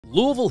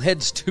Louisville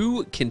heads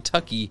to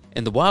Kentucky,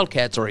 and the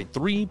Wildcats are a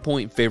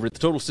 3-point favorite. The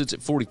total sits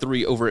at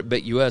 43 over at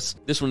BetUS.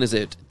 This one is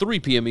at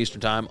 3 p.m.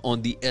 Eastern Time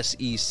on the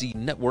SEC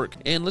Network.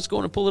 And let's go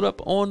on and pull it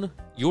up on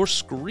your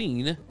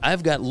screen.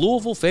 I've got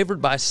Louisville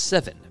favored by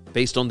 7.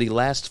 Based on the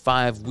last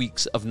 5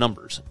 weeks of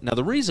numbers. Now,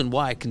 the reason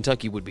why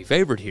Kentucky would be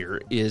favored here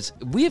is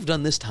we have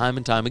done this time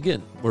and time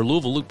again, where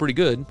Louisville look pretty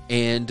good,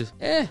 and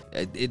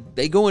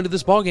they go into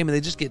this ballgame and they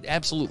just get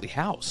absolutely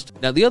housed.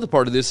 Now, the other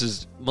part of this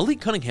is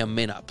Malik Cunningham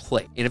may not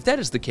play, and if that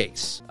is the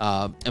case,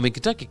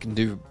 Kentucky can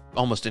do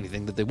almost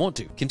anything that they want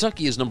to.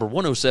 Kentucky is number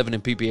 107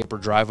 in PPA per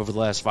drive over the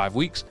last 5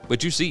 weeks,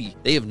 but you see,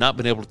 they have not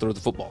been able to throw the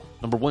football.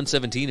 Number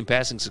 117 in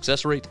passing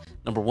success rate,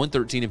 number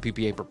 113 in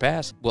PPA per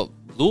pass. Well,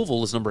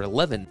 Louisville is number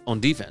 11 on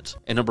defense,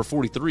 and number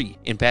 43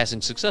 in passing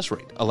success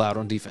rate allowed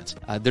on defense.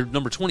 They're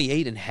number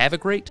 28 in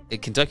havoc rate.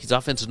 Kentucky's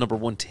offense is number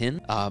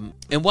 110.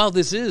 And while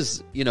this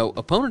is,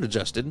 opponent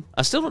adjusted,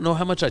 I still don't know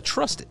how much I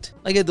trust it.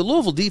 Like, the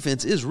Louisville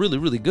defense is really,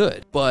 really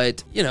good,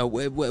 but,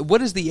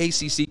 what is the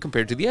ACC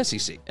compared to the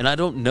SEC? And I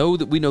don't know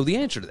that we know the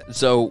answer to that.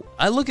 So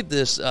I look at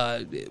this,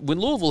 when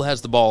Louisville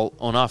has the ball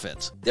on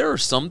offense, there are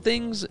some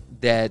things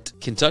that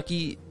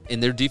Kentucky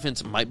and their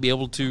defense might be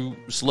able to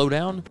slow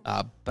down,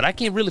 but I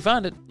can't really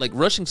find it. Like,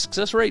 rushing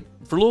success rate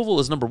for Louisville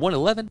is number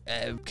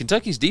 111.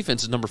 Kentucky's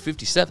defense is number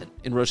 57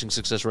 in rushing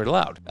success rate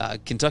allowed.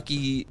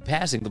 Kentucky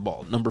passing the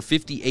ball, number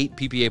 58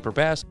 PPA per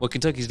pass, while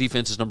Kentucky's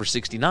defense is number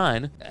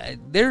 69.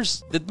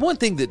 There's the one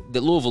thing that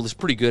Louisville is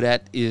pretty good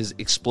at is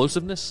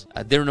explosiveness.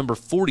 They're number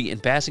 40 in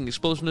passing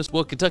explosiveness,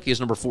 while Kentucky is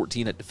number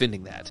 14 at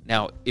defending that.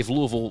 Now, if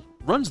Louisville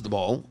runs the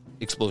ball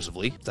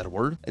explosively, is that a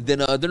word? Then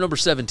they're number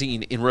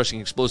 17 in rushing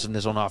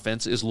explosiveness on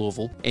offense is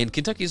Louisville, and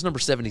Kentucky is number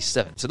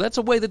 77. So that's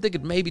a way that they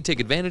could maybe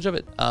take advantage of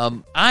it.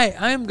 I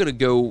am going to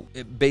go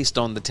based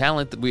on the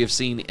talent that we have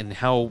seen and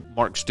how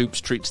Mark Stoops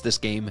treats this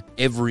game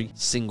every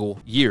single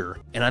year.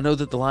 And I know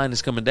that the line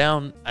is coming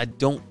down. I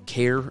don't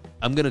care.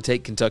 I'm going to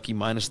take Kentucky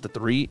minus the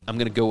 3. I'm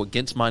going to go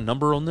against my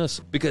number on this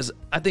because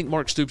I think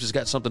Mark Stoops has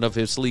got something up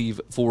his sleeve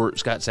for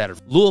Scott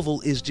Satterfield.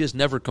 Louisville is just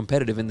never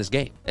competitive in this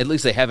game. At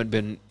least they haven't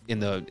been in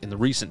the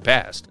recent past.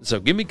 So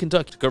give me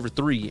Kentucky to cover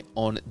 3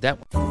 on that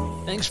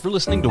one. Thanks for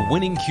listening to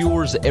Winning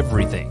Cures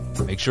Everything.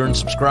 Make sure and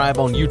subscribe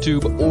on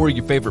YouTube or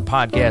your favorite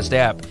podcast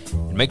app,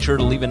 and make sure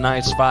to leave a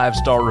nice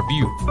 5-star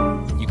review.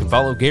 You can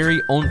follow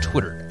Gary on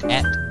Twitter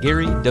at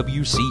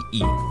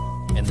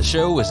GaryWCE, and the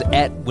show is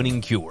at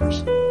Winning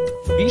Cures.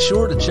 Be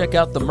sure to check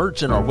out the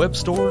merch in our web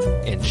store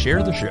and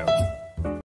share the show.